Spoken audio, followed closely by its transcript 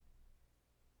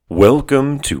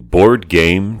Welcome to Board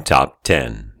Game Top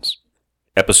Tens,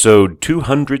 episode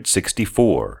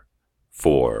 264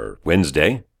 for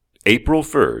Wednesday, April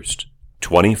 1st,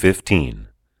 2015.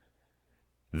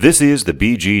 This is the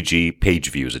BGG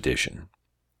Page Views edition.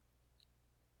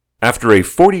 After a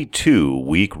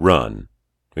 42-week run,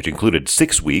 which included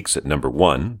 6 weeks at number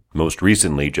 1, most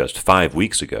recently just 5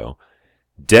 weeks ago,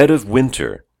 Dead of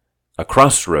Winter, a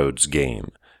Crossroads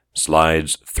game,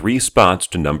 slides 3 spots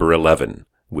to number 11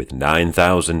 with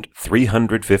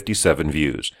 9,357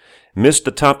 views, missed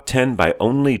the top 10 by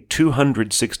only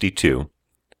 262,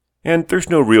 and there's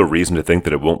no real reason to think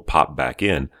that it won't pop back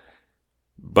in.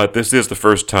 But this is the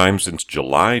first time since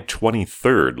July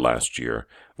 23rd last year,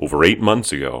 over 8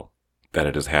 months ago, that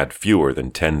it has had fewer than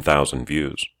 10,000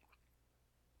 views.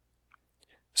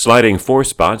 Sliding 4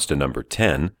 spots to number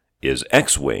 10 is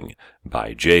X-Wing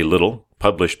by Jay Little,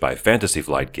 published by Fantasy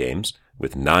Flight Games,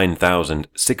 with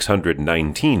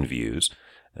 9,619 views.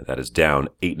 That is down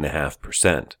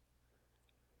 8.5%.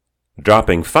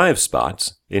 Dropping 5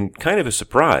 spots, in kind of a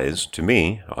surprise to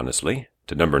me, honestly,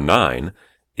 to number 9,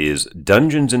 is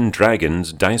Dungeons &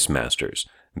 Dragons Dice Masters,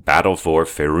 Battle for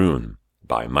Faerun,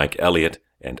 by Mike Elliott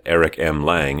and Eric M.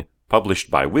 Lang, published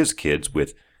by WizKids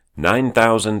with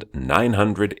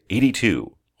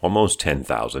 9,982, almost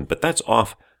 10,000, but that's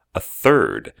off a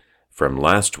third from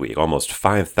last week, almost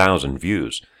 5,000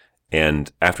 views. And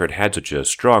after it had such a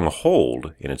strong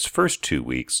hold in its first 2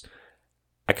 weeks,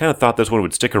 I kind of thought this one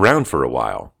would stick around for a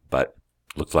while, but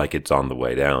looks like it's on the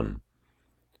way down.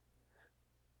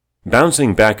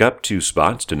 Bouncing back up 2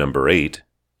 spots to number 8,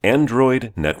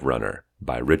 Android Netrunner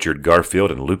by Richard Garfield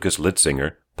and Lucas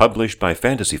Litzinger, published by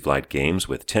Fantasy Flight Games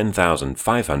with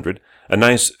 10,500, a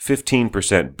nice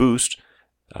 15% boost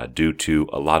due to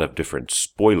a lot of different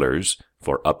spoilers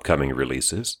for upcoming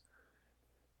releases.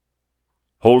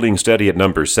 Holding steady at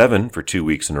number 7 for 2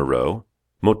 weeks in a row,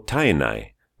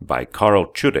 Motainai by Karl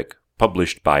Chudik,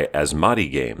 published by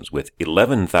Asmati Games with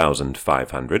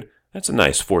 11,500. That's a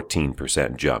nice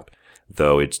 14% jump,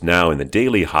 though it's now in the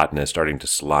daily hotness starting to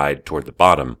slide toward the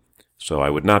bottom, so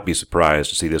I would not be surprised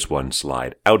to see this one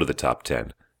slide out of the top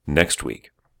 10 next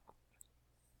week.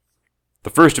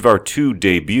 The first of our 2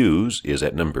 debuts is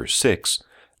at number 6,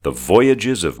 The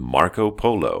Voyages of Marco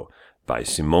Polo by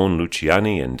Simone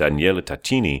Luciani and Daniele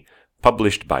Taccini,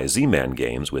 published by Z-Man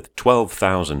Games with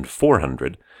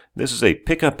 12,400. This is a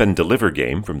pick-up-and-deliver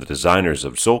game from the designers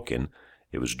of Tzolk'in.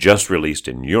 It was just released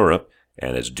in Europe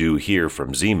and is due here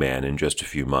from Z-Man in just a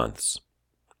few months.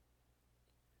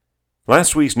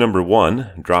 Last week's number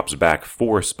 1 drops back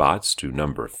 4 spots to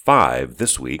number 5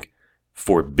 this week,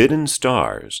 Forbidden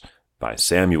Stars by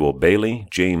Samuel Bailey,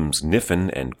 James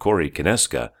Kniffen, and Corey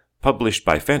Kineska, published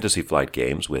by Fantasy Flight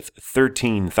Games with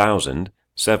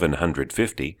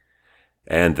 13,750,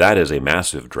 and that is a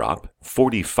massive drop,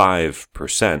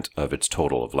 45% of its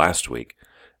total of last week,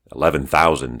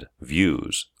 11,000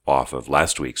 views off of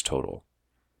last week's total.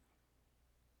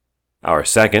 Our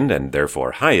second, and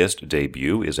therefore highest,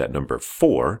 debut is at number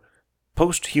 4,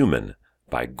 Posthuman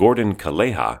by Gordon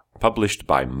Kaleha, published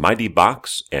by Mighty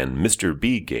Box and Mr.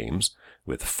 B Games,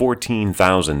 with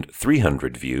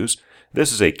 14,300 views.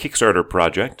 This is a Kickstarter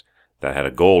project that had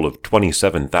a goal of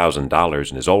 $27,000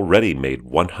 and has already made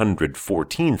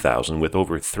 $114,000 with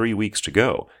over 3 weeks to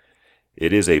go.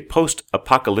 It is a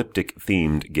post-apocalyptic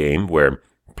themed game where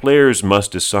players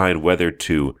must decide whether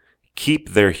to keep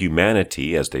their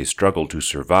humanity as they struggle to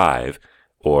survive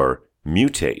or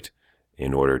mutate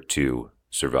in order to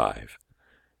survive.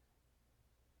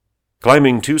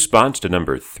 Climbing 2 spots to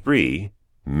number 3,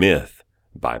 Myth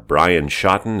by Brian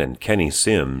Schotten and Kenny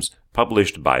Sims,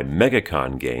 published by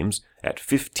Megacon Games at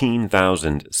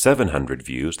 15,700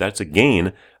 views. That's a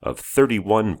gain of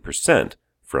 31%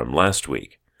 from last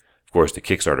week. Of course, the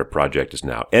Kickstarter project is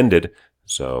now ended,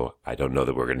 so I don't know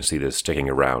that we're going to see this sticking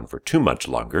around for too much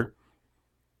longer.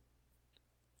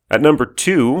 At number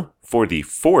 2, for the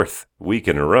 4th week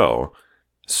in a row,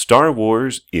 Star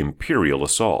Wars Imperial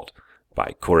Assault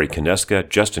by Corey Kineska,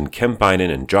 Justin Kempinen,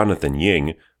 and Jonathan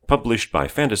Ying, published by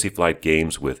Fantasy Flight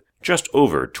Games with just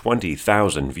over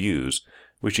 20,000 views,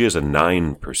 which is a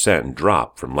 9%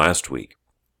 drop from last week.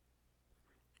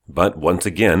 But once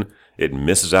again, it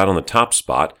misses out on the top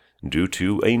spot due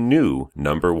to a new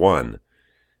number 1.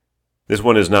 This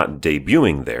one is not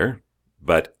debuting there,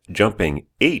 but jumping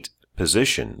 8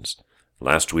 positions.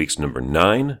 Last week's number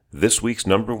 9, this week's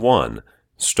number 1,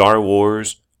 Star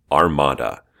Wars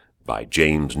Armada by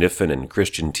James Kniffen and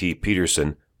Christian T.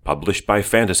 Peterson, published by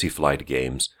Fantasy Flight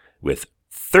Games, with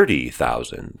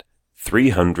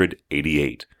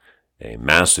 30,388. A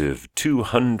massive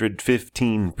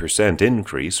 215%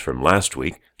 increase from last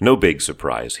week. No big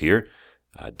surprise here.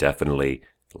 Definitely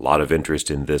a lot of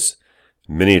interest in this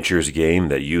miniatures game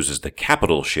that uses the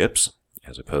capital ships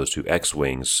as opposed to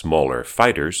X-Wing's smaller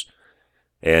fighters.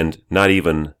 And not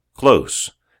even close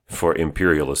for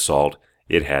Imperial Assault.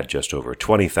 It had just over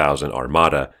 20,000.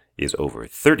 Armada is over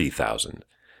 30,000.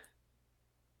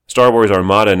 Star Wars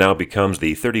Armada now becomes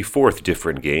the 34th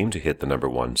different game to hit the number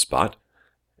one spot.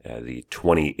 The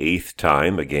 28th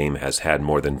time a game has had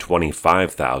more than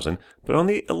 25,000, but on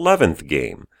the 11th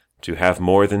game to have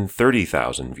more than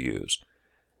 30,000 views.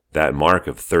 That mark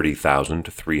of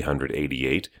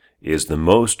 30,388 is the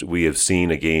most we have seen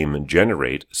a game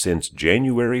generate since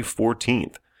January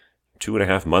 14th,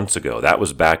 2.5 months ago. That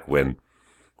was back when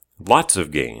lots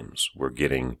of games were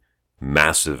getting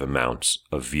massive amounts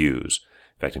of views.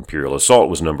 In fact, Imperial Assault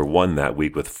was number one that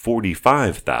week with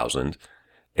 45,000,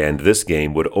 and this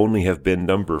game would only have been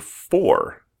number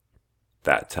 4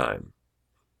 that time.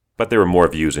 But there were more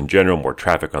views in general, more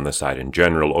traffic on the site in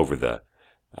general over the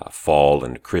fall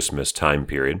and Christmas time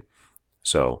period.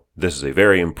 So this is a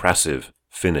very impressive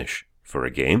finish for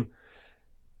a game.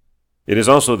 It is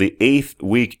also the 8th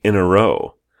week in a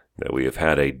row that we have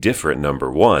had a different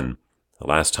number one. The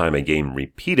last time a game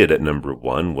repeated at number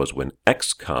one was when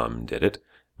XCOM did it,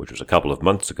 which was a couple of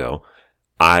months ago.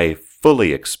 I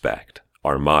fully expect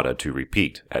Armada to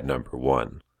repeat at number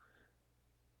one.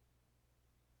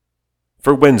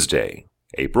 For Wednesday,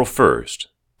 April 1st,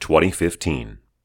 2015.